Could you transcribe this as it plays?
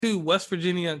to West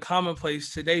Virginia and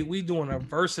Commonplace. Today we doing a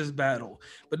versus battle,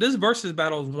 but this versus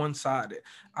battle is one sided.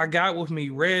 I got with me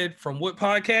Red from what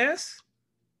podcast?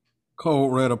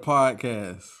 Cold Red a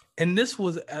podcast. And this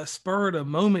was a spur of the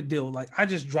moment deal. Like I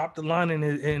just dropped the line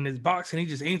in his box and he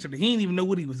just answered it. He didn't even know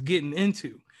what he was getting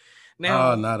into.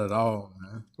 Ah, Now, not at all,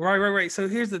 man. right. So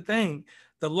here's the thing: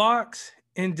 the Locks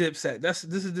and Dipset. This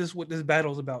is what this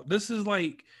battle's about. This is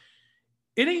like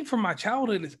it ain't from my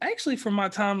childhood. It's actually from my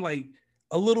time like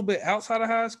a little bit outside of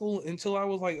high school until I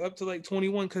was like up to like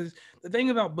 21. Because the thing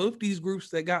about both these groups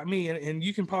that got me, and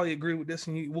you can probably agree with this,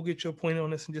 and we'll get your point on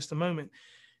this in just a moment.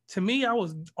 To me, I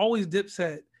was always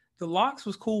Dipset. The Locks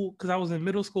was cool because I was in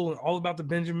middle school and all about the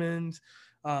Benjamins,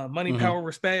 Money, Mm-hmm. Power,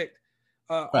 Respect.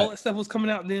 All Right. that stuff was coming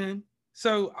out then.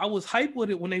 So I was hyped with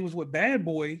it when they was with Bad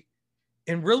Boy.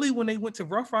 And really, when they went to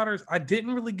Rough Riders, I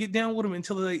didn't really get down with them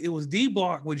until it was D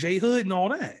Block with J Hood and all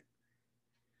that.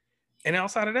 And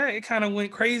outside of that, it kind of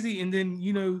went crazy. And then,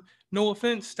 no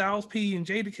offense, Styles P and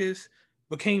Jadakiss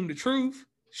became the truth.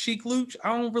 Sheik Luch,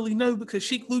 I don't really know because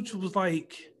Sheik Luch was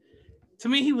like, to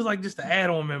me, he was like just an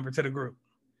add-on member to the group.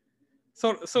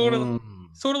 So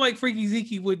Mm. sort of like Freaky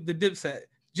Zeke with the Dipset.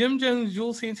 Jim Jones,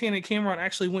 Jules Santana, and Cameron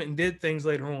actually went and did things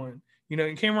later on.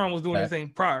 And Cameron was doing his Right. thing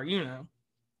prior.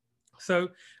 So,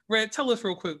 Red, tell us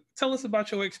real quick. Tell us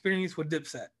about your experience with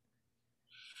Dipset.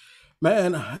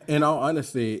 Man, in all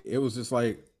honesty, it was just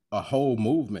like a whole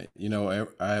movement.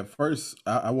 At first,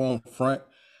 I won't front.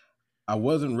 I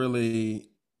wasn't really,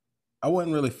 I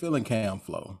wasn't really feeling Cam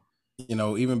Flow.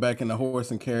 Even back in the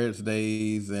horse and carriage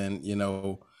days, and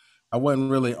I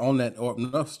wasn't really on that or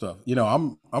enough stuff.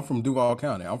 I'm from Duval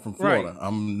County. I'm from Right. Florida.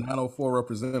 I'm 904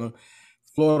 representative,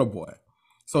 Florida boy.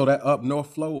 So that up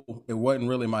north flow, it wasn't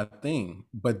really my thing.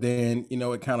 But then,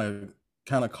 it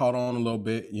kind of caught on a little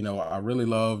bit. I really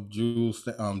love Jules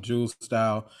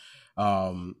style.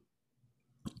 Um,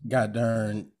 God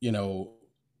darn,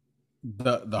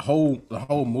 the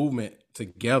whole movement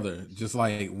together, just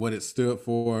like what it stood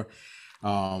for.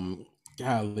 Golly,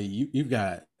 you've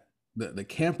got the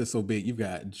camp is so big. You've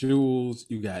got Jules,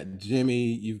 you've got Jimmy,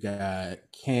 you've got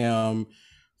Cam,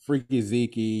 Freaky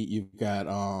Zeke, you've got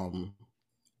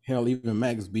hell, even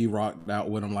Max B rocked out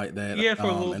with him like that. Yeah, for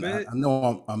a little And I, bit. I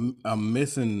know I'm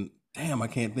missing. Damn, I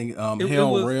can't think. It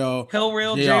Hell was Rail, Hell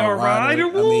Rail, J.R. J.R. Ryder.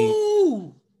 Ryder.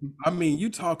 Woo! You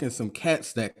talking some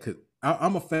cats that could.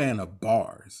 I'm a fan of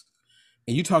bars,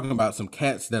 and you talking about some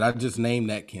cats that I just named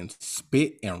that can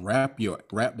spit and rap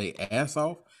their ass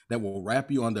off. That will rap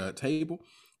you under a table.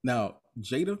 Now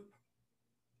Jada,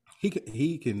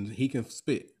 he can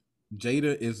spit.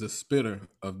 Jada is the spitter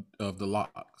of the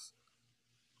Locks.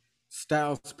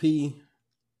 Styles P,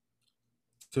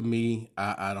 to me,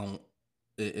 I don't.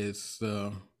 It's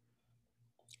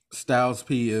Styles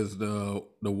P is the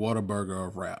Whataburger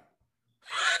of rap.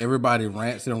 Everybody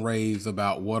rants and raves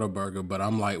about Whataburger, but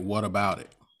I'm like, what about it?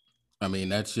 I mean,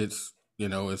 that shit's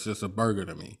it's just a burger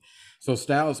to me. So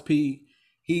Styles P,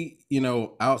 he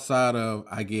outside of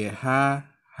I get high,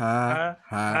 high, Hi,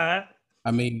 high. hi.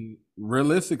 I mean,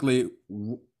 realistically,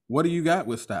 what do you got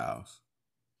with Styles?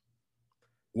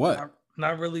 What?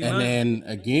 Not really And much. then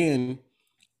again,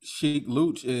 Sheik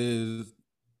Luch is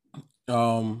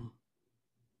um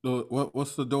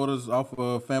what's the daughters off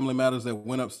of Family Matters that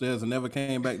went upstairs and never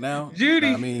came back down? I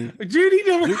Judy, mean, Judy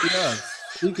never. Yeah,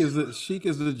 Sheik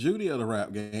is the Judy of the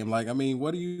rap game. Like, I mean,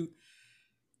 what do you?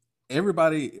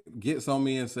 Everybody gets on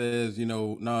me and says,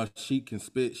 nah, Sheik can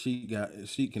spit,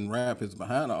 Sheik can rap his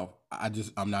behind off.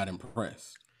 I'm not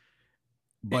impressed.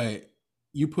 But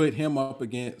you put him up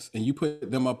against, and you put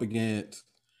them up against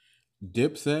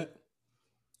Dipset.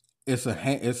 It's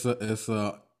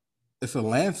a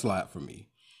landslide for me.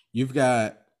 You've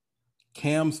got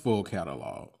Cam's full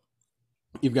catalog.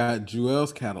 You've got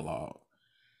Jewel's catalog.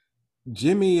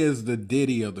 Jimmy is the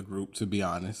Diddy of the group, to be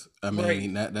honest. I Right.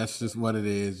 mean, that's just what it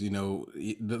is.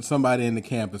 Somebody in the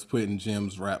camp is putting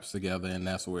Jim's raps together, and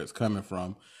that's where it's coming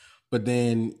from. But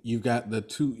then you've got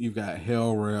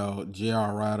Hell Rail,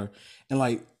 J.R. Ryder, and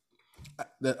like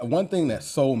the one thing that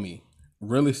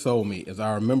really sold me, is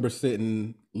I remember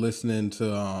sitting listening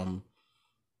to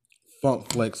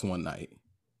Funk Flex one night.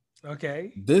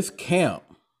 Okay. This camp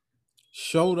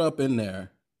showed up in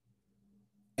there,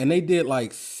 and they did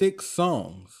like 6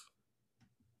 songs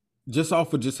just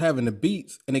off of just having the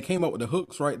beats, and they came up with the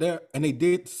hooks right there, and they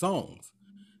did songs.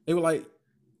 They were like,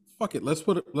 fuck it, let's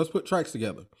put tracks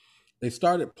together. They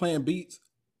started playing beats,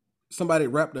 somebody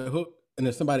rapped the hook, and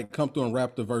then somebody come through and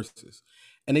rap the verses.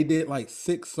 And they did like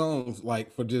 6 songs,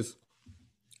 like for just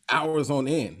hours on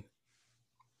end.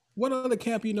 What other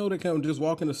camp that can just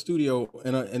walk in the studio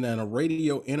in a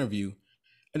radio interview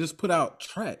and just put out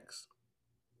tracks?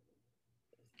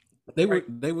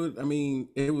 right? they were. I mean,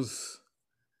 it was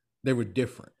they were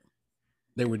different.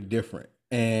 They were different,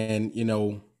 and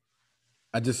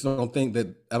I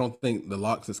don't think the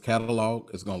Lox's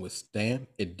catalog is going to withstand.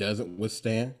 It doesn't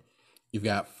withstand. You've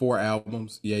got 4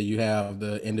 albums. Yeah, you have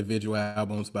the individual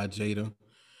albums by Jada.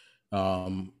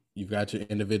 You've got your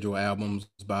individual albums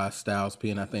by Styles P,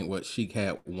 and I think what Sheik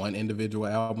had one individual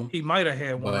album, He might have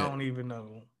had one. I but don't even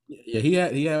know. yeah,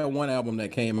 he had one album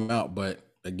that came out. But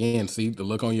again, see the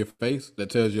look on your face that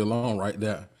tells you alone right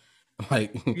there.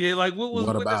 Like, Yeah, like what was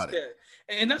what what is about it? that?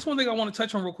 And that's one thing I want to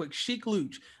touch on real quick. Sheik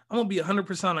Luch. I'm gonna be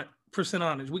 100%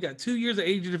 honest. We got 2 years of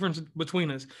age difference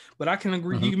between us, but I can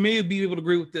agree. Mhm. You may be able to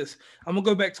agree with this. I'm gonna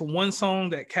go back to one song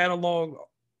that cataloged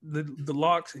the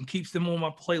Locks and keeps them on my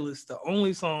playlist. The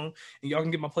only song, and y'all can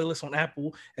get my playlist on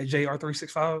Apple at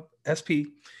JR365SP.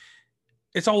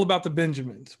 It's all about the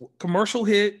Benjamins. Commercial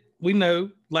hit. We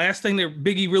know. Last thing that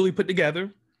Biggie really put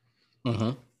together.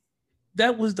 Mhm.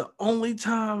 That was the only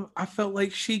time I felt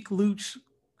like Sheik Luch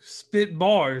spit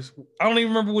bars. I don't even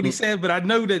remember what he Mm. said, but I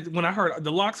know that when I heard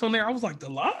the Locks on there, I was like, the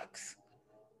Locks?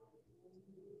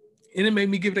 And it made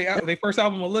me give their first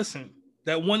album a listen.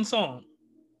 That one song.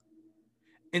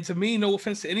 And to me, no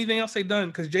offense to anything else they done,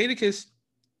 because Jadakiss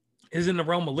is in the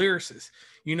realm of lyricists.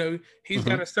 He's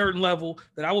got Mhm. a certain level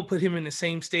that I would put him in the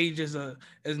same stage as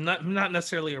not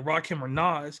necessarily a Rakim or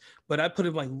Nas, but I put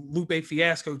him like Lupe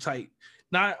Fiasco type,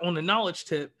 not on the knowledge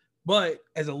tip, but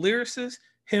as a lyricist,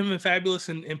 him and Fabulous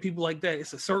and people like that,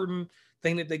 it's a certain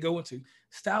thing that they go into.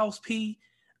 Styles P,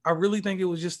 I really think it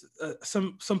was just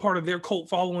some part of their cult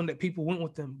following that people went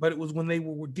with them, but it was when they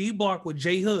were D Block with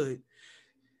J Hood.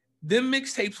 Them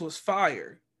mixtapes was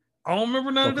fire. I don't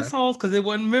remember none of the Okay. songs because it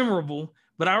wasn't memorable.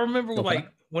 But I remember Okay.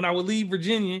 like when I would leave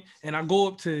Virginia and I go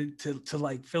up to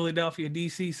like Philadelphia,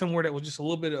 DC, somewhere that was just a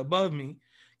little bit above me,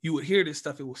 you would hear this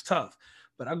stuff. It was tough.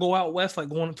 But I go out west, like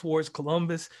going towards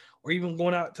Columbus or even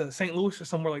going out to St. Louis or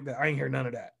somewhere like that. I ain't hear none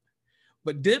of that.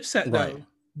 But Dipset Right. though,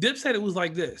 Dipset it was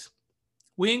like this.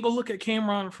 We ain't gonna look at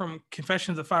Cameron from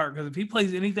Confessions of Fire because if he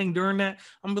plays anything during that,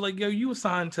 I'm gonna be like, yo, you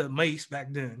assigned to Mace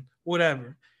back then,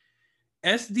 whatever.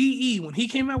 SDE, when he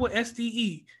came out with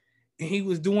SDE and he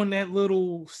was doing that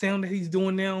little sound that he's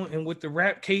doing now and with the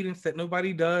rap cadence that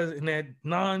nobody does and that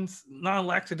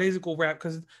non-lackadaisical rap,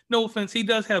 because no offense, he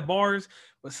does have bars,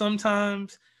 but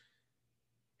sometimes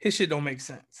his shit don't make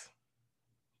sense.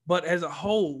 But as a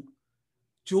whole,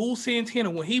 Jules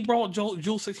Santana, when he brought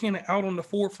Jules Santana out on the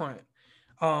forefront,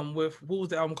 with what was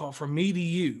the album called? From Me to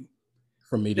You.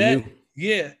 From Me to That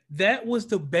You. that was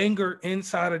the banger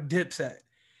inside of Dipset.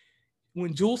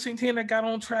 When Jules Santana got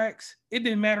on tracks, it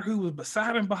didn't matter who was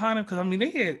beside him, behind him, because I mean they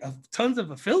had tons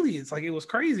of affiliates. Like it was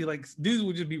crazy. Like dudes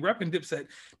would just be repping Dipset.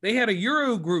 They had a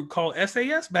Euro group called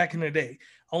SAS back in the day.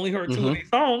 Only heard two of Mhm. their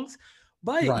songs,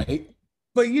 but Right.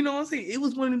 you know what I'm saying? It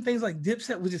was one of them things like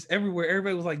Dipset was just everywhere.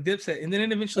 Everybody was like Dipset, and then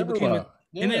it eventually became Everywhere.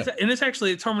 and Yeah. it's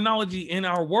actually a terminology in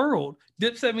our world.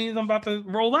 Dipset means I'm about to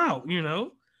roll out.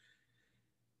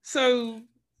 So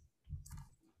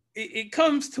it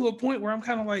comes to a point where I'm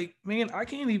kind of like, man, I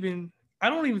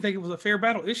don't even think it was a fair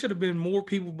battle. It should have been more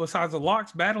people besides the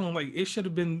Locks battling. Like it should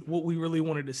have been what we really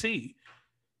wanted to see.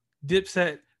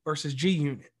 Dipset versus G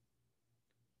Unit.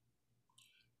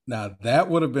 Now that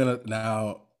would have been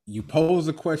now you posed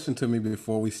a question to me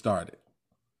before we started.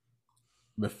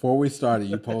 Before we started,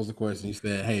 you posed a question. You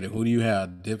said, "Hey, who do you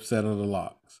have, Dipset or the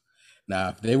Locks?" Now,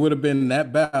 if they would have been in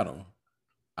that battle,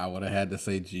 I would have had to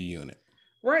say G Unit.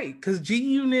 Right. Because G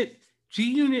Unit,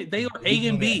 they are G A and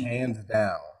Unit, B. hands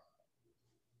down.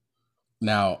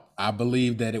 Now, I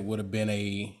believe that it would have been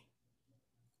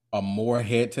a more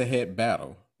head to head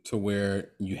battle to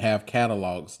where you have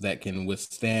catalogs that can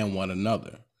withstand one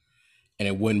another, and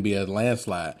it wouldn't be a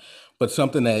landslide. But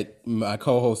something that my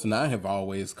co-host and I have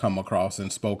always come across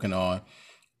and spoken on,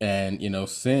 and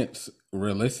since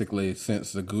realistically,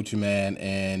 since the Gucci Man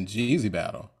and Jeezy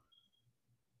battle,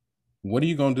 what are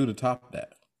you gonna do to top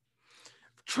that?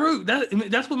 True.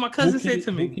 That's what my cousin said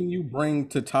to Who me. can you bring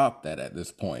to top that at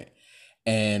this point?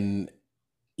 And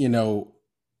you know,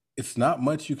 it's not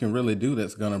much you can really do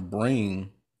that's gonna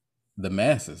bring the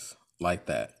masses like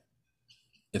that.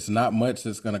 It's not much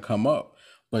that's gonna come up.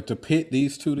 But to pit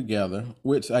these two together,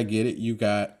 which I get it, you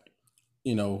got,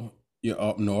 your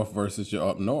up north versus your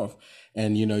up north.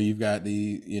 And you've got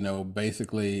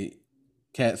basically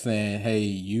cats saying, "Hey,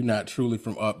 you not truly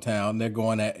from uptown." They're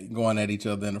going at each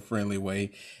other in a friendly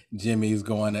way. Jimmy's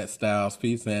going at Styles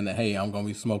P saying that, "Hey, I'm gonna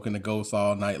be smoking the ghost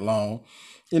all night long."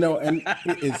 And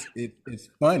it's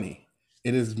funny.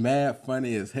 It is mad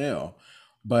funny as hell.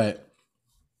 But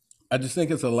I just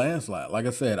think it's a landslide. Like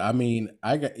I said, I mean,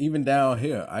 I got even down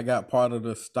here. I got part of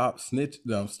the stop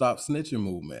snitching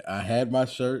movement. I had my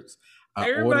shirts.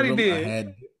 I ordered Everybody them.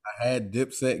 did. I had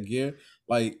Dipset gear.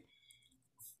 Like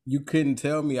you couldn't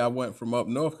tell me I went from up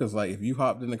north because like if you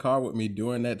hopped in the car with me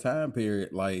during that time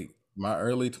period, like my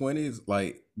early 20s,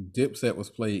 like Dipset was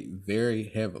played very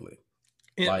heavily.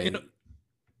 And Like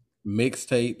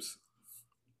mixtapes,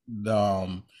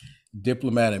 the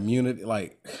Diplomat Immunity.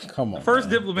 Like, come the on, first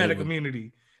man. It Diplomatic was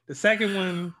Immunity. The second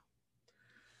one,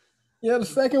 yeah. The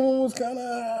second one was kind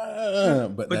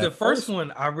of, but but the that first first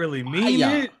one, I really mean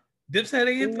fire. it. Dipset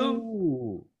Anthem.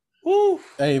 Ooh, Ooh.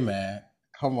 hey man,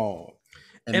 come on.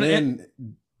 And And then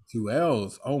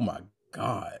 2Ls. Oh my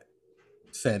god,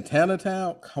 Santana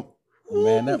Town. Come,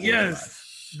 man, ooh, that was my. yes.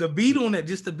 The beat on that,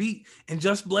 just the beat, and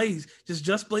Just Blaze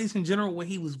in general when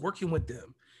he was working with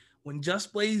them. When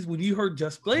you heard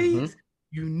Just Blaze,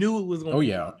 you knew it was gonna Oh be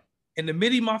yeah. fun. And the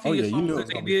Midi Oh Mafia yeah, you songs knew it that was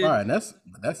they gonna be did, fine.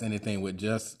 That's anything with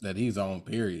just that he's on.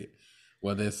 Period.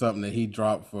 Whether it's something that he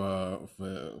dropped for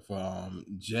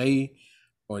Jay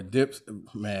or Dips,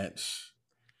 man,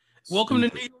 Welcome to New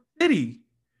stupid. York City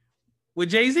with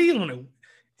Jay-Z on it.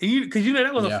 And because you know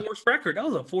that was a Yeah. forced record. That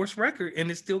was a forced record, and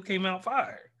it still came out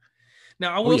fire.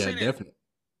 Now I Oh will yeah, say that definitely.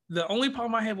 the only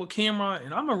problem I had with Cameron,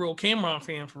 and I'm a real Cameron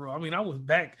fan for real. I mean, I was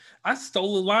back. I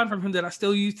stole a line from him that I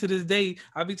still use to this day.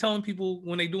 I be telling people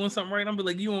when they doing something right, I'm be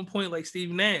like, "You on point like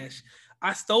Steve Nash."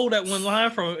 I stole that one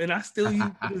line from him, and I still use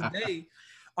it to this day.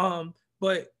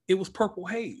 But it was Purple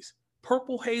Haze.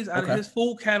 Purple Haze out of Okay. his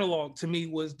full catalog to me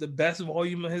was the best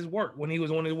volume of his work when he was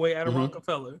on his way out of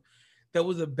Rockefeller. That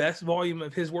was the best volume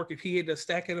of his work. If he had to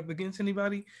stack it up against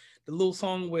anybody, the little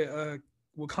song with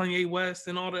Kanye West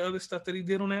and all the other stuff that he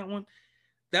did on that one,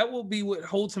 that will be what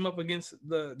holds him up against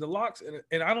the Locks.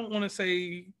 And I don't want to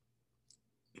say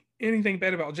anything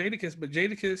bad about Jadakiss, but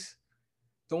Jadakiss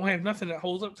don't have nothing that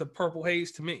holds up to Purple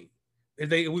Haze to me. If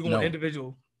we going No,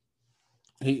 individual,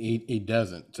 he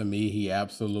doesn't. To me, he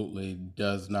absolutely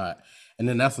does not. And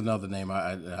then that's another name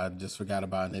I just forgot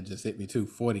about, and it just hit me too.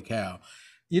 40 Cal.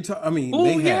 I mean,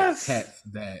 oh yes,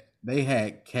 they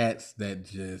had cats that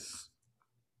just,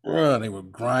 they were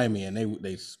grimy and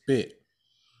they spit.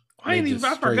 They just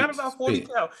I forgot straight about 40 spit.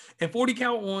 Cal and 40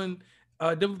 Cal on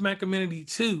Diplomat Community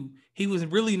 2. He was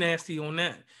really nasty on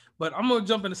that. But I'm gonna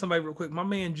jump into somebody real quick. My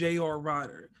man J.R.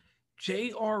 Rodder.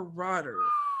 J.R. Rodder.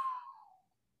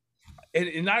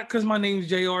 And not because my name's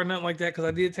JR, nothing like that, because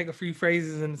I did take a few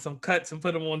phrases and some cuts and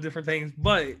put them on different things.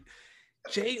 But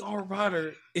J.R.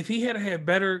 Rodder, if he had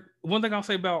better, one thing I'll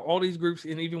say about all these groups,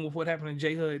 and even with what happened in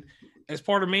J Hood, as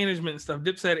part of management and stuff,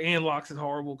 Dipset and Locks is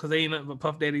horrible because they ain't nothing but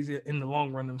Puff Daddies in the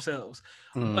long run themselves.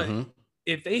 But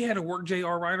if they had to work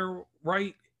J.R. Rodder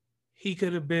right, he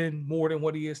could have been more than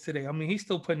what he is today. I mean, he's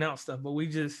still putting out stuff, but we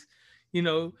just,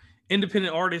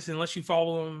 independent artists, unless you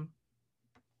follow him,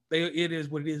 it is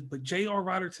what it is. But J.R.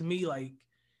 Rodder to me, like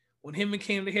when him and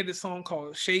Cam, they had this song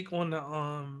called "Shake" on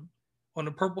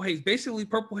the Purple Haze. Basically,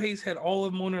 Purple Haze had all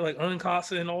of them on there, like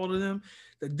Uncasa and all of them,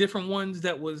 the different ones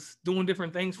that was doing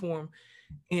different things for him.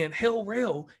 And Hell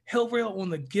Rail on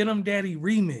the Get 'Em Daddy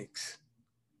remix.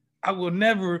 I will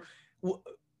never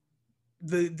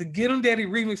the Get 'Em Daddy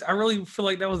remix. I really feel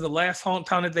like that was the last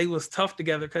time that they was tough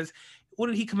together. Because what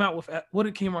did he come out with? What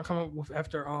did Cameron come up with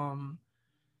after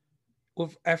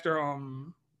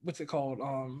what's it called?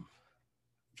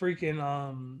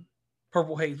 Freaking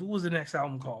Purple Haze. What was the next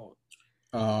album called?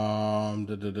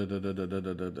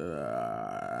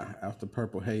 After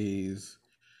Purple Haze.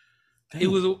 It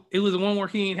was the one where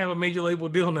he ain't have a major label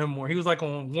deal no more. He was like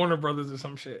on Warner Brothers or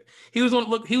some shit. He was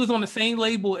on the same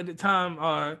label at the time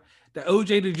that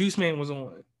OJ the Juice Man was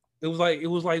on. It was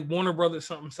like Warner Brothers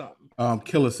something.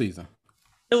 Killer Season.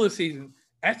 Killer Season.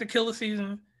 After Killer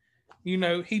Season,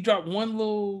 he dropped one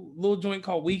little joint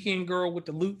called Weekend Girl with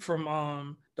the loop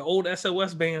from the old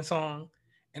SOS band song.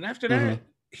 And after that,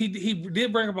 he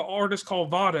did bring up an artist called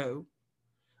Vado.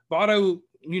 Vado,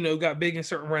 got big in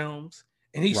certain realms.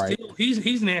 And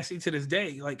he's nasty to this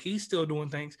day. Like he's still doing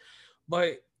things.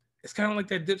 But it's kind of like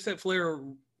that Dipset flare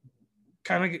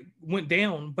kind of went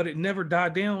down, but it never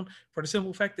died down for the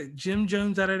simple fact that Jim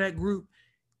Jones out of that group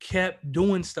kept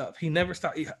doing stuff. He never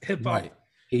stopped hip hop. Right.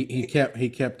 He kept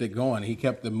it going. He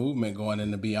kept the movement going.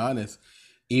 And to be honest,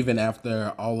 even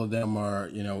after all of them are,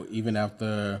 even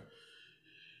after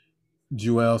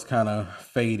Juelz kind of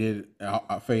faded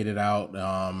out,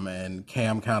 and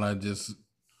Cam kind of just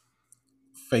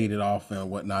faded off and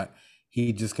whatnot,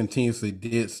 he just continuously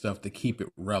did stuff to keep it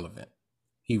relevant.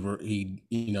 He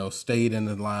stayed in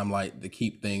the limelight to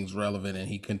keep things relevant, and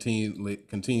he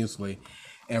continuously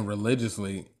and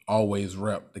religiously always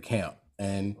repped the camp.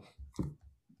 And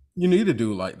You need a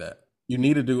dude like that. You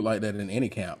need a dude like that in any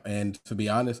camp. And to be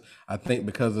honest, I think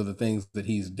because of the things that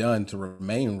he's done to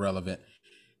remain relevant,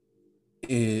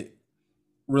 it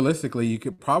realistically you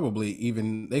could probably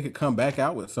even they could come back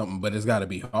out with something, but it's got to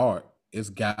be hard. It's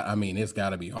got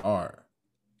to be hard.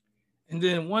 And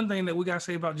then one thing that we got to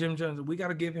say about Jim Jones, we got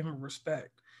to give him respect.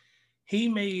 He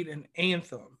made an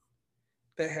anthem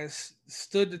that has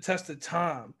stood the test of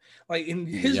time. Like in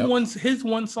his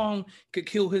one song could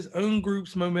kill his own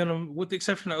group's momentum, with the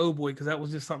exception of Oh Boy, because that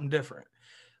was just something different.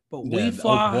 But Yeah, We the Oak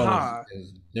Fly Boy High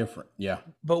is different. Yeah.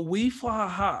 But We Fly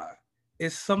High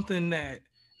is something that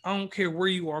I don't care where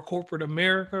you are, corporate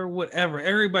America or whatever.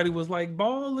 Everybody was like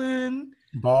balling.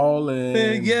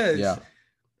 Yes. Yeah.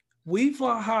 We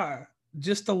Fly High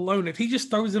just alone. If he just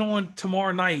throws it on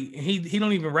tomorrow night and he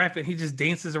don't even rap it, he just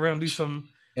dances around, do some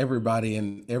everybody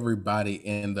in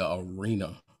the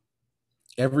arena,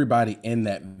 everybody in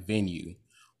that venue,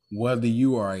 whether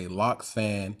you are a Lox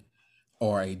fan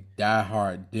or a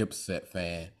diehard Dipset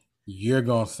fan, you're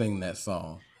gonna sing that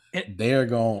song. And they're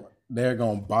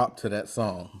gonna bop to that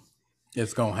song.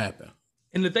 It's gonna happen.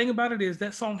 And the thing about it is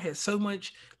that song has so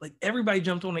much, like everybody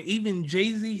jumped on it. Even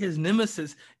Jay-Z, his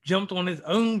nemesis, jumped on his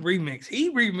own remix.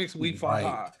 He remixed We Fly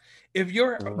High. If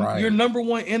you're your number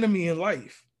one enemy in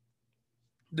life,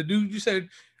 the dude you said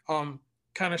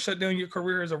kind of shut down your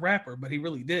career as a rapper, but he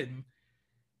really didn't.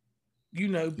 You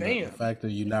know, bam. The fact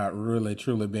that you're not really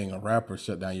truly being a rapper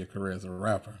shut down your career as a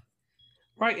rapper.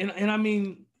 Right. And I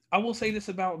mean, I will say this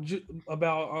about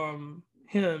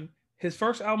him. His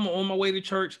first album, On My Way to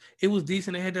Church, it was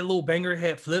decent. It had that little banger, it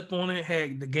had Flip on it,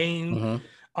 had The Game.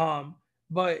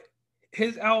 But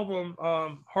his album,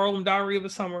 Harlem Diary of a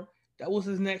Summer, that was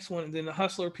his next one. And then The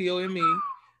Hustler, POME.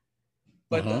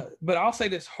 But but I'll say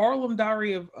this, Harlem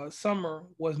Diary of Summer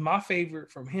was my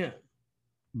favorite from him.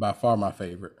 By far my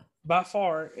favorite. By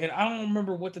far. And I don't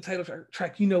remember what the title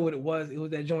track, you know what it was. It was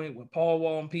that joint with Paul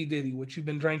Wall and P. Diddy, What You've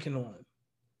Been Drinking On.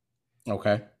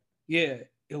 Okay. Yeah,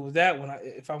 it was that one.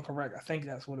 If I'm correct, I think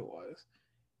that's what it was.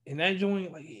 And that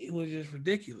joint, like, it was just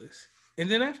ridiculous. And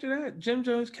then after that, Jim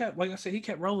Jones kept, like I said, he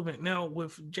kept relevant. Now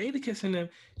with Jadakiss and them,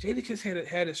 Jadakiss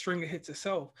had a string of hits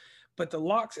itself. But the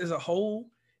Lox as a whole,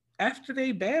 after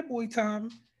they Bad Boy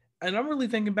time, and I'm really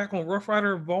thinking back on Rough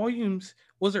Rider volumes,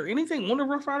 was there anything on the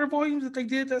Rough Rider volumes that they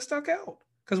did that stuck out?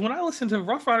 Because when I listen to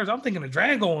Rough Riders, I'm thinking of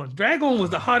Drag On. Drag On was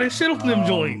the hottest shit on them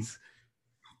joints.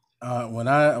 When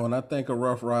I think of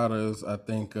Rough Riders, I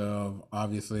think of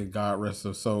obviously God rest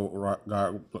his soul,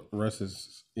 God rest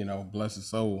his, bless his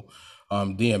soul.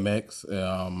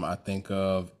 DMX. I think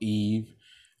of Eve.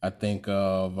 I think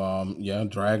of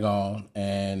Drag On,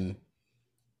 and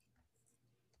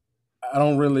I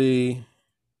don't really.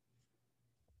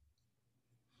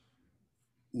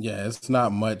 Yeah, it's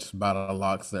not much about the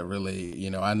Lox that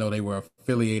really, I know they were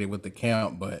affiliated with the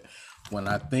camp, but when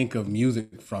I think of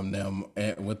music from them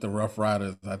with the Rough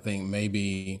Riders, I think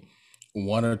maybe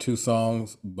one or two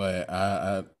songs, but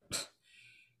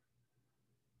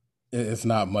it's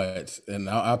not much. And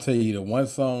I'll tell you the one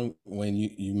song when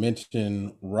you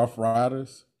mention Rough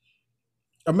Riders,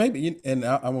 or maybe, and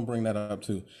I'm gonna bring that up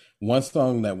too. One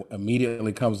song that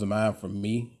immediately comes to mind for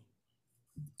me.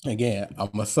 Again,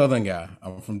 I'm a Southern guy.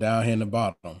 I'm from down here in the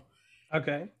bottom.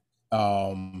 Okay.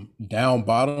 Down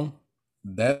Bottom.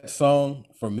 That song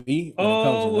for me.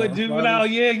 With Juvenile,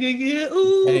 yeah.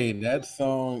 Ooh. Hey, that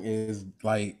song is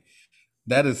like,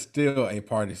 that is still a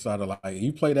party starter. Like,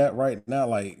 you play that right now,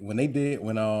 like when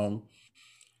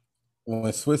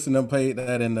Swizz and them played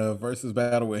that in the versus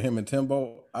battle with him and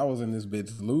Timbo, I was in this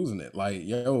bitch losing it. Like,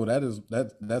 yo,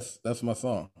 that's my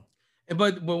song.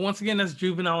 But once again, that's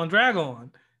Juvenile and Drag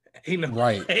On.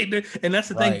 Right. And that's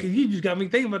the thing, because you just got me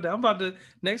thinking about that. I'm about to,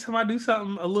 next time I do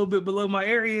something a little bit below my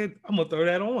area, I'm gonna throw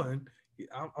that on.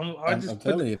 I'm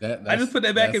telling you that. I just put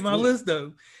that back in my list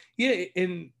though. Yeah,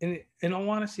 and in all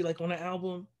honesty, like on the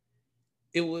album,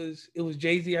 it was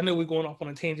Jay-Z. I know we're going off on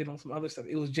a tangent on some other stuff.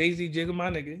 It was Jay-Z, Jigga My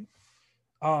Nigga.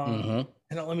 And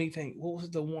let me think, what was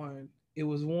the one? It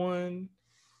was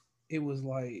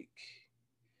like,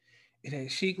 it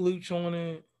had Sheek Louch on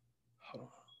it. Hold on.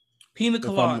 Pina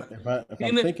Colada.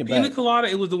 Pina Colada,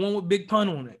 it was the one with Big Pun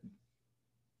on it.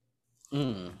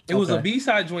 It was a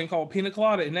B-side joint called Pina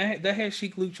Colada, and that had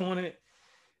Sheek Louch on it.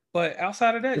 But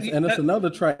outside of that, it's another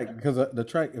track, because the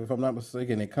track, if I'm not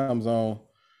mistaken, it comes on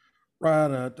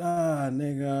Ride or Die,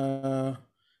 nigga,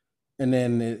 and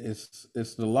then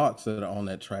it's the Lox that are on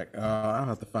that track. I'll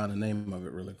have to find the name of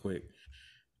it really quick.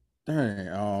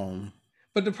 Dang.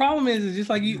 But the problem is just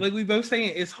like we both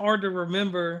saying, it's hard to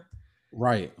remember.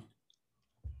 Right.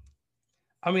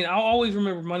 I mean, I'll always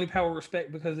remember Money, Power,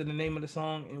 Respect because of the name of the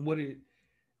song and what it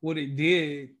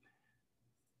did.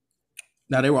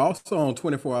 Now they were also on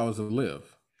 24 Hours to Live.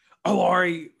 Oh,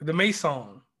 Ari, the Mace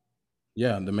song.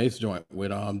 Yeah, the Mace joint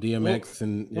with DMX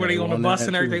and were they they were on the on bus that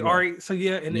and too as everything? well. Ari, so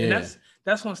yeah, and Yeah.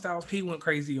 that's when Styles P went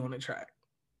crazy on the track,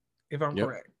 if I'm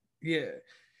correct. Yeah.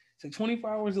 So 24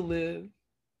 Hours to Live.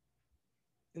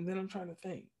 And then I'm trying to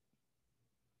think.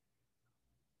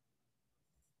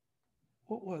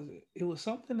 What was it? It was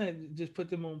something that just put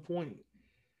them on point.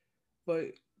 But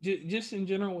just in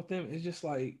general with them, it's just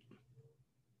like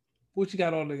what you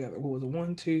got all together. What was it?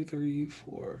 1, 2, 3,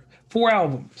 4. 4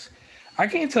 albums. I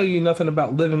can't tell you nothing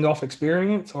about Living Off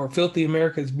Experience or Filthy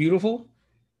America is Beautiful.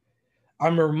 I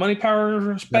remember Money, Power, and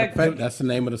Matter of Respect. fact, that's the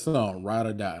name of the song, Ride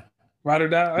or Die. Ride or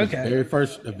Die. The Okay.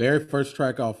 very first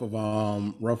track off of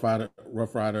Rough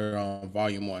Rider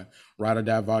Volume 1, Ride or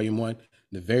Die Volume 1.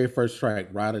 The very first track,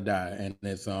 Ride or Die, and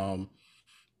it's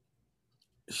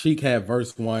Sheik had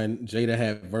verse 1, Jada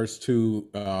had verse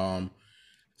 2,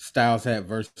 Styles had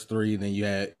verse 3, then you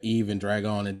had Eve and Drag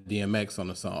On and DMX on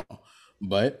the song.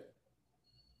 But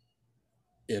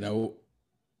you know,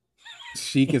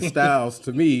 Sheik and Styles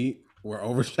to me were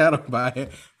overshadowed by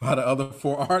the other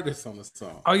 4 artists on the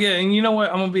song. Oh yeah, and you know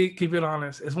what? I'm gonna keep it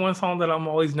honest. It's one song that I'm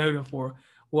always noted for.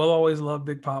 We'll always love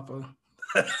Big Papa.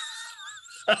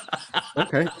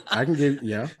 Okay, I can give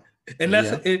And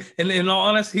that's it. And in all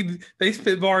honesty, they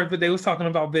spit bars, but they was talking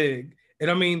about Big. And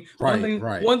I mean, one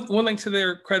thing to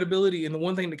their credibility, and the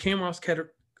one thing to Cameron's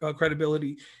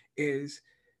credibility is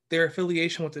their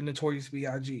affiliation with the Notorious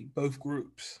B.I.G. Both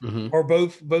groups, or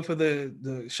both of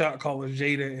the shot callers,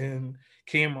 Jada and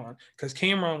Cameron, because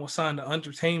Cameron was signed to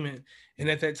Entertainment, and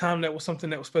at that time that was something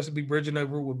that was supposed to be bridging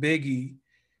over with Biggie.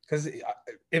 Because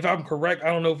if I'm correct, I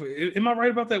don't know if am I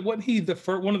right about that? Wasn't he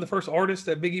one of the first artists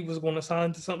that Biggie was going to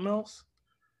sign to something else?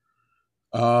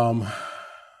 I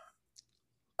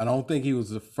don't think he was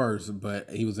the first, but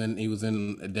he was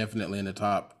definitely in the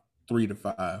top 3 to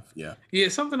 5. Yeah,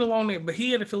 something along there. But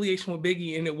he had affiliation with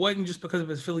Biggie, and it wasn't just because of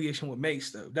his affiliation with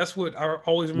Mace, though. That's what I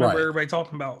always remember everybody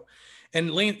talking about. And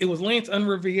it was Lance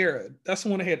Riviera. That's the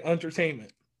one that had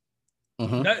Entertainment.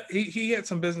 He had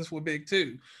some business with Big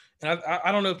too. And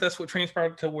I don't know if that's what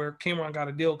transpired to where Cameron got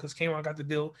a deal, because Cameron got the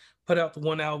deal, put out the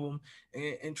one album.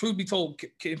 And truth be told,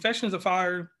 Confessions of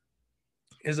Fire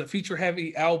is a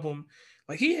feature-heavy album.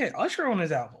 Like, he had Usher on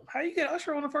his album. How you get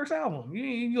Usher on the first album?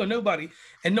 You're nobody.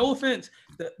 And no offense,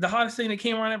 the hottest thing that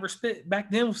Cameron ever spit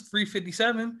back then was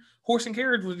 357. Horse and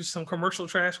Carriage was just some commercial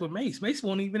trash with Mace. Mace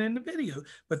wasn't even in the video.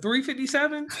 But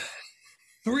 357...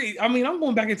 I mean, I'm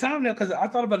going back in time now because I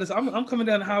thought about this. I'm coming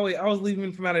down the highway. I was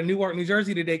leaving from out of Newark, New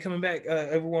Jersey today, coming back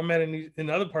everyone met in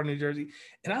the other part of New Jersey.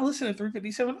 And I listened to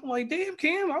 357. I'm like, damn,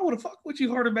 Cam, I would have fucked with you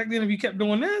harder back then if you kept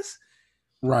doing this.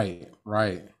 Right.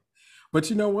 But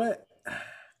you know what?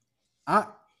 I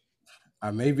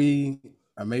may be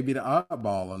the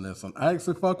oddball on this one. I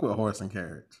actually fuck with Horse and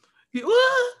Carriage.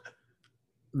 What?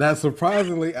 That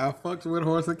surprisingly, I fucked with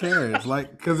Horse and Carriage,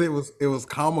 like, because it was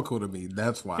comical to me.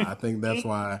 That's why I think that's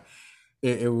why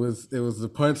it was the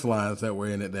punchlines that were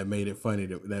in it that made it funny.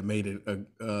 That made it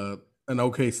an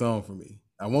okay song for me.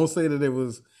 I won't say that it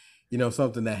was,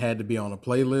 something that had to be on a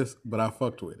playlist, but I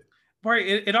fucked with it.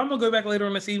 Right, and I'm gonna go back later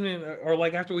on this evening, or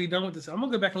like after we done with this, I'm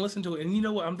gonna go back and listen to it. And you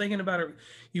know what? I'm thinking about it.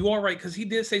 You are right, because he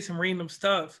did say some random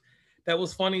stuff that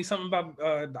was funny. Something about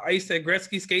the ice that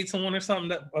Gretzky skates on, or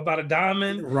something about a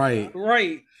diamond. Right. What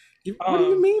do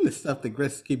you mean the stuff that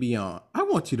Gretzky be on? I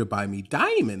want you to buy me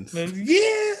diamonds.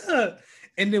 Yeah.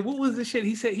 And then what was the shit?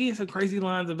 He said he had some crazy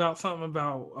lines about something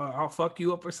about I'll fuck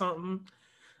you up or something.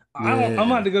 I'm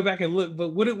about to go back and look, but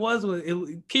what it was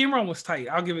Cameron was tight.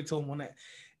 I'll give it to him on that.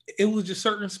 It was just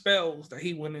certain spells that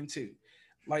he went into,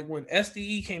 like when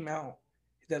SDE came out,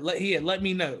 he had Let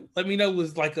Me Know. Let Me Know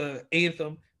was like a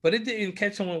anthem, but it didn't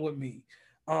catch on with me.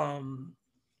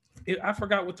 I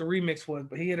forgot what the remix was,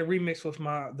 but he had a remix with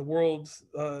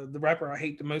the rapper I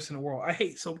hate the most in the world. I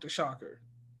hate Silk the Shocker.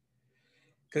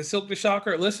 Because Silk the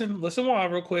Shocker, listen why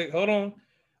real quick. Hold on.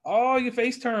 Oh, your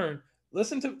face turned.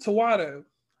 Listen to Wado.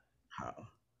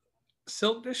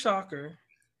 Silk the Shocker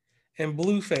and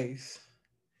Blueface.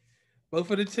 Both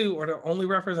of the two are the only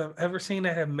rappers I've ever seen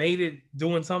that have made it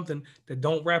doing something that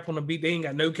don't rap on the beat. They ain't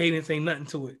got no cadence, ain't nothing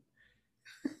to it.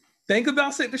 Think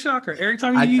about Silk the Shocker. Every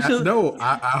time you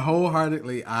I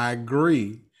wholeheartedly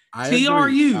agree.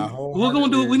 TRU. We're gonna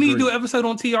do it. We need to do an episode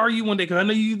on TRU one day, because I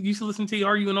know you used to listen to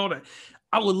TRU and all that.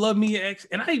 I would love me an X,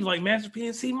 and I even like Master P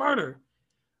and C Murder.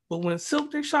 But when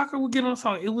Silk the Shocker would get on a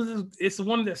song, it's the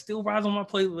one that still rides on my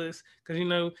playlist, because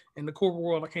in the corporate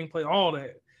world I can't play all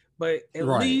that. But at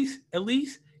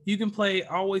least you can play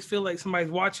I Always Feel Like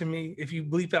Somebody's Watching Me if you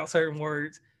bleep out certain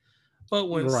words. But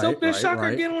when Silk the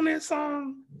Shocker get on that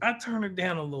song, I turn it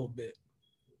down a little bit.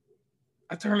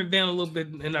 I turn it down a little bit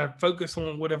and I focus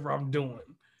on whatever I'm doing.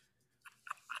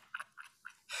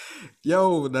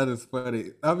 Yo, that is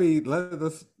funny. I mean,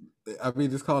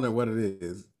 just calling it what it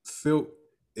is. Silk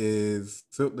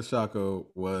the Shocker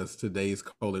was today's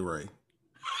Coley Ray.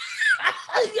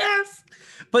 Yes,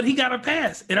 but he got a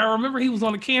pass, and I remember he was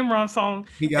on the Cameron song.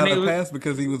 He got a pass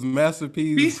because he was Master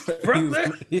P's.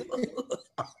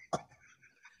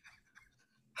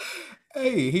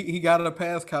 Hey, he got a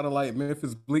pass, kind of like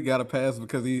Memphis Bleek got a pass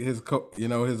because his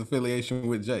affiliation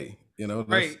with Jay.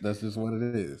 That's just what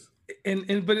it is.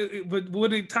 But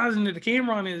what it ties into the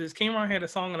Cameron is Cameron had a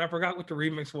song, and I forgot what the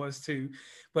remix was too,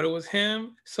 but it was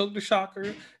him, Silk the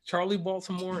Shocker, Charlie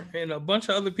Baltimore, and a bunch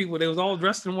of other people. They was all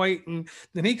dressed in white, and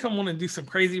then he come on and do some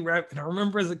crazy rap. And I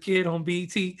remember as a kid on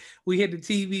BT, we had the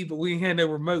TV, but we had no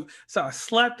remote, so I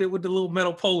slapped it with the little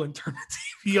metal pole and turned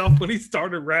the TV off when he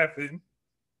started rapping.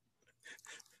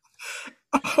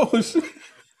 Oh shit.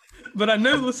 But I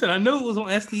know it was on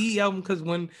SDE album because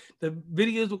when the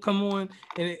videos would come on,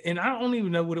 and I don't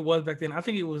even know what it was back then. I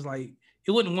think it was like,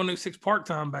 it wasn't 106 Park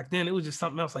Time back then. It was just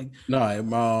something else. Like,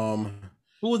 no,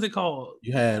 what was it called?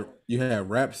 You had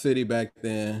Rap City back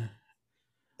then,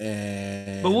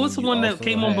 and but what's the one that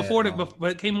came on before that?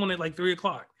 But it came on at like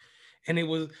 3:00, and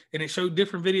it showed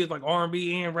different videos like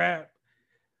R&B and rap,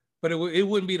 but it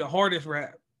wouldn't be the hardest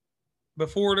rap.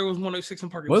 Before there was 106 in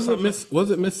Park. Was it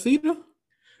Miss Cedar?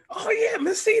 Oh yeah,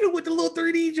 Miss Cedar with the little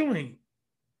 3D joint.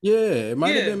 Yeah, it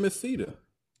might have been Miss Cedar.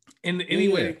 And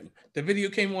anyway, the video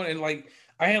came on, and like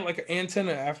I had like an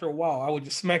antenna. After a while, I would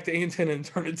just smack the antenna and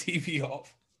turn the TV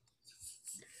off.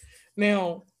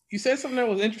 Now, you said something that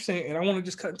was interesting, and I want to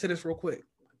just cut into this real quick.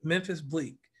 Memphis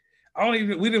Bleek.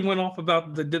 We didn't went off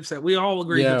about the Dipset. We all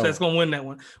agree Dipset's gonna win that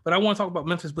one. But I want to talk about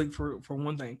Memphis Bleek for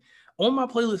one thing. On my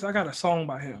playlist, I got a song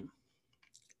by him.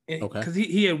 Because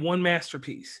he had one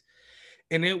masterpiece.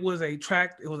 And it was a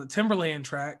track, it was a Timberland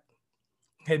track,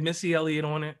 had Missy Elliott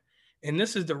on it. And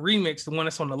this is the remix, the one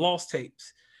that's on the Lost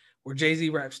tapes, where Jay-Z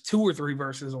raps 2 or 3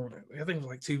 verses on it. I think it was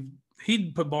like 2.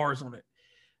 He'd put bars on it.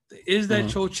 Is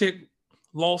That Your Chick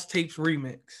Lost Tapes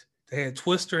remix? They had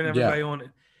Twister and everybody on it.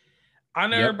 I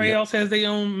know everybody else has their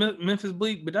own Memphis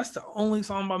Bleek, but that's the only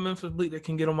song by Memphis Bleek that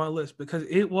can get on my list, because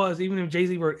it was, even if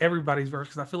Jay-Z wrote everybody's verse,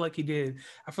 because I feel like he did.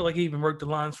 I feel like he even wrote the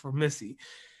lines for Missy.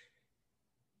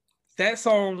 That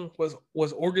song was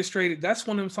orchestrated. That's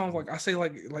one of them songs, like I say,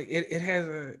 like it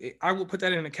has I would put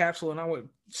that in a capsule and I would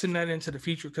send that into the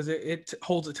future because it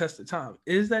holds a test of time.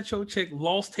 Is That Your Chick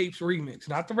Lost Tapes remix,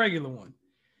 not the regular one.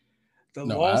 The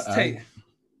Lost Tape.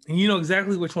 And you know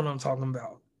exactly which one I'm talking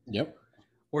about. Yep.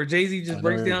 Where Jay-Z just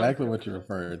breaks down exactly what you're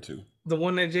referring to. The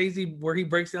one that Jay-Z, where he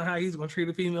breaks down how he's going to treat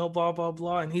a female, blah, blah,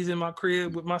 blah. And he's in my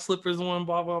crib with my slippers on,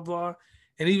 blah, blah, blah.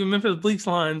 And even Memphis Bleek's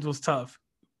lines was tough,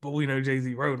 but we know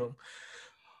Jay-Z wrote them.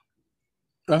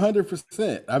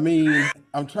 100%. I mean,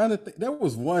 I'm trying to think.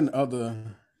 There's one other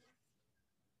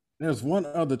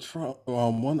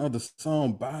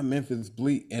song by Memphis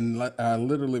Bleek, and I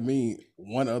literally mean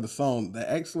one other song that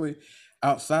actually,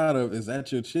 outside of Is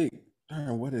That Your Chick?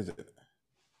 Darn, what is it?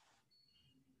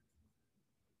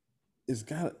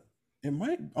 It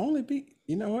might only be,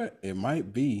 you know what? It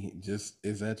might be just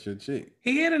Is That Your Chick?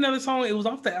 He had another song. It was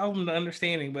off the album The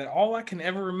Understanding, but all I can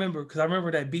ever remember, because I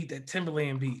remember that beat, that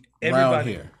Timberland beat. Round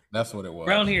Here. That's what it was.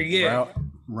 Round Here, yeah.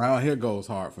 Round Here goes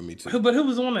hard for me too. But who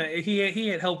was on that? He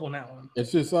had help on that one.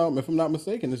 It's just if I'm not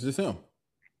mistaken, it's just him.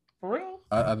 For real?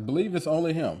 I believe it's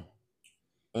only him.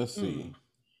 Let's see.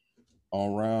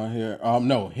 On Round Here.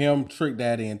 No, him, Trick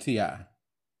Daddy, and T.I.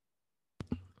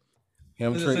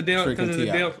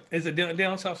 It's a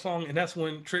down south song, and that's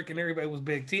when Trick and everybody was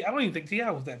big. I don't even think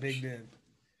T.I. was that big then.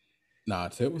 Nah,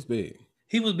 Tip was big.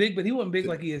 He was big, but he wasn't big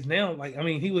like he is now. Like, I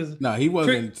mean, he was. No, he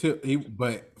wasn't.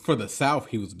 But for the South,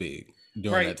 he was big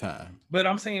during that time. But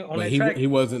I'm saying on that track, he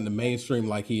wasn't the mainstream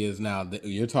like he is now.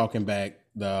 You're talking back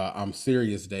the I'm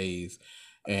Serious days,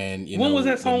 and when was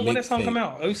that song? When that song come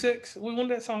out? 06? When did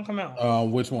that song come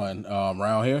out? Which one?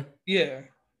 Round Here? Yeah.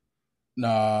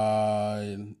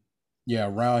 Yeah,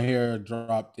 Round Here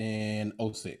dropped in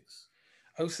 06.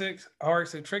 06. All right,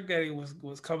 so Trick Daddy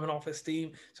was coming off his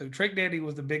steam. So Trick Daddy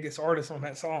was the biggest artist on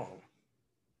that song.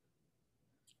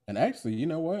 And actually, you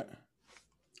know what?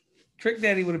 Trick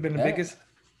Daddy would have been the biggest.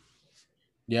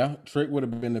 Yeah, Trick would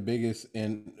have been the biggest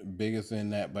in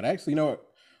that. But actually, you know what?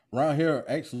 Round Here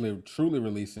actually truly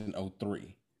released in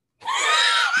 03.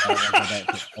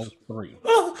 03.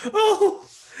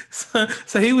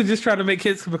 So he was just trying to make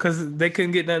hits because they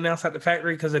couldn't get nothing else out the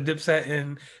factory because of Dipset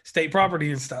and state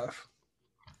property and stuff.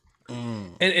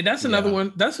 And that's another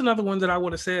one. That's another one that I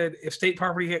would have said if State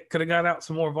Property could have got out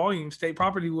some more volume, State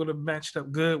Property would have matched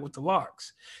up good with the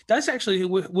Locks. That's actually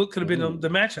what could have been the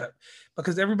matchup,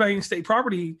 because everybody in State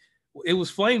Property, it was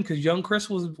flame because Young Chris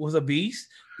was a beast.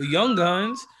 The Young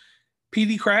Guns,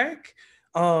 PD Crack,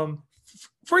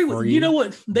 Free. You know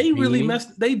what? They really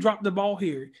messed. They dropped the ball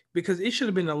here because it should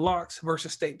have been the Locks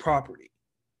versus State Property.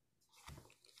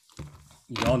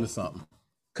 You're on to something.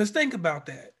 Because think about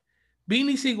that.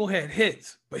 Beanie Siegel had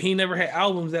hits, but he never had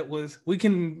albums that was,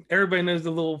 everybody knows the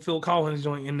little Phil Collins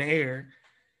joint In the Air.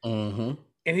 Mm-hmm.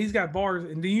 And he's got bars.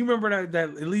 And do you remember that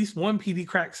at least one PD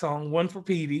Crack song, one for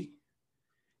PD?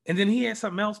 And then he had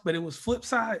something else, but it was Flip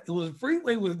Side. It was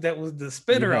Freeway that was the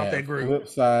spitter out that group. Flip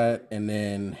Side, and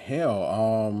then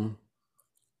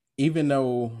even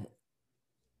though,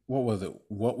 what was it?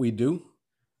 What We Do?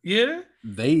 Yeah.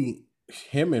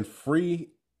 Him and Free,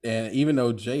 and even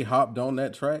though Jay hopped on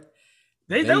that track,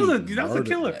 that was a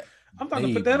killer. That. I'm about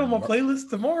to put that on my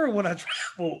playlist tomorrow when I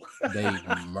travel. They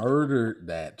murdered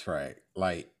that track.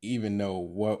 Like, even though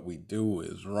What We Do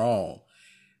is wrong,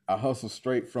 I hustle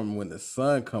straight from When the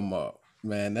Sun Come Up.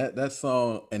 Man, that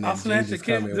song, and then I'll snatch the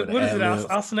kitchen. What is it?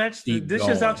 I'll snatch the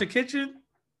dishes out your kitchen.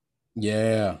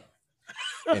 Yeah.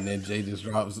 And then Jay just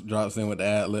drops in with the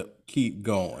ad lib. Keep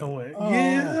going.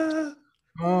 Yeah.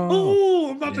 Oh,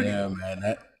 I'm about to. Yeah, man,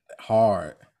 that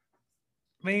hard.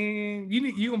 Man,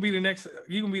 you gonna be the next.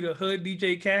 You gonna be the hood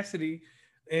DJ Cassidy,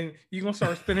 and you gonna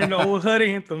start spinning the old hood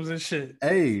anthems and shit.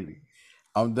 Hey,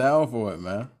 I'm down for it,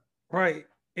 man. Right.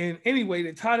 And anyway,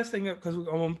 to tie this thing up, because I'm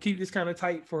gonna keep this kind of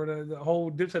tight for the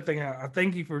whole Dipset thing. I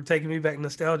thank you for taking me back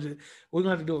nostalgia. We're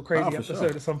gonna have to do a crazy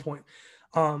episode at some point.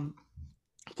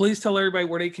 Please tell everybody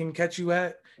where they can catch you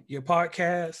at, your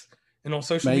podcast, and on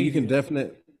social media. You can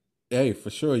definitely. Hey, for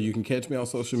sure. You can catch me on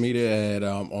social media at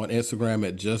on Instagram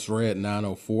at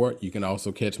JustRed904. You can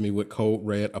also catch me with Code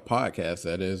Red, a podcast.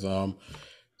 That is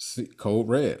Code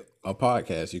Red, a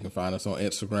podcast. You can find us on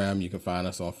Instagram. You can find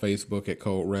us on Facebook at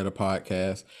Code Red, a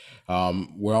podcast.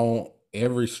 We're on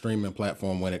every streaming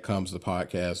platform when it comes to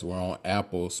podcasts. We're on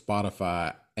Apple,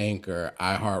 Spotify, Anchor,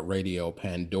 iHeartRadio,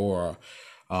 Pandora.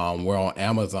 We're on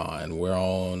Amazon. We're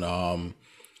on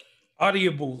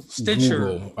Audible, Stitcher.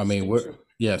 Google.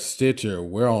 Stitcher.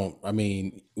 We're on,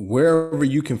 wherever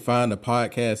you can find a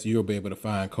podcast, you'll be able to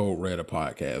find Code Red, a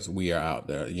podcast. We are out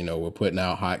there. We're putting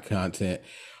out hot content,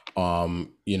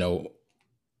 often,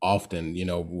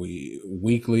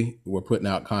 weekly, we're putting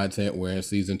out content. We're in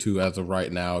season 2 as of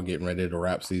right now, getting ready to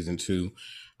wrap season 2.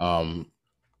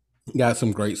 Got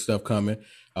some great stuff coming.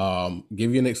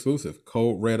 Give you an exclusive.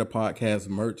 Code Red, a podcast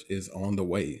merch is on the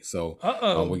way. So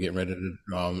we're getting ready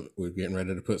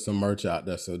to put some merch out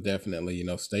there. So definitely,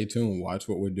 stay tuned. Watch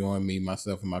what we're doing. Me,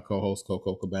 myself, and my co-host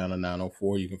Coco Cabana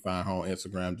 904. You can find her on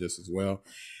Instagram just as well.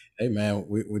 Hey man,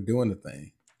 we're doing the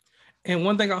thing. And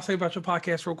one thing I'll say about your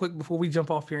podcast real quick before we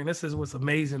jump off here, and this is what's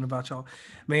amazing about y'all,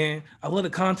 man. I love the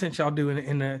content y'all do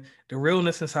and the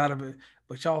realness inside of it.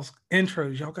 But y'all's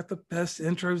intros, y'all got the best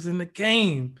intros in the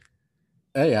game.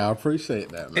 Hey, I appreciate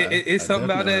that, man. It's something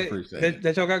about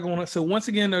that y'all got going on. So once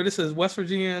again, though, this is West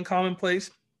Virginia Uncommon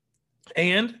Place.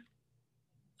 And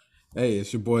hey,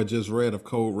 it's your boy Just Red of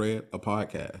Code Red, a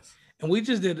podcast. And we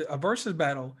just did a versus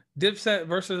battle. Dipset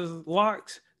versus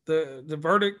Locks. The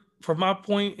verdict from my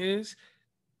point is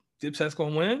Dipset's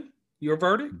gonna win. Your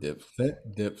verdict?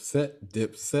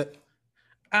 Dipset.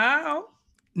 Ow.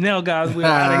 Now, guys, we're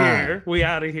out of here. We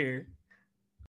out of here.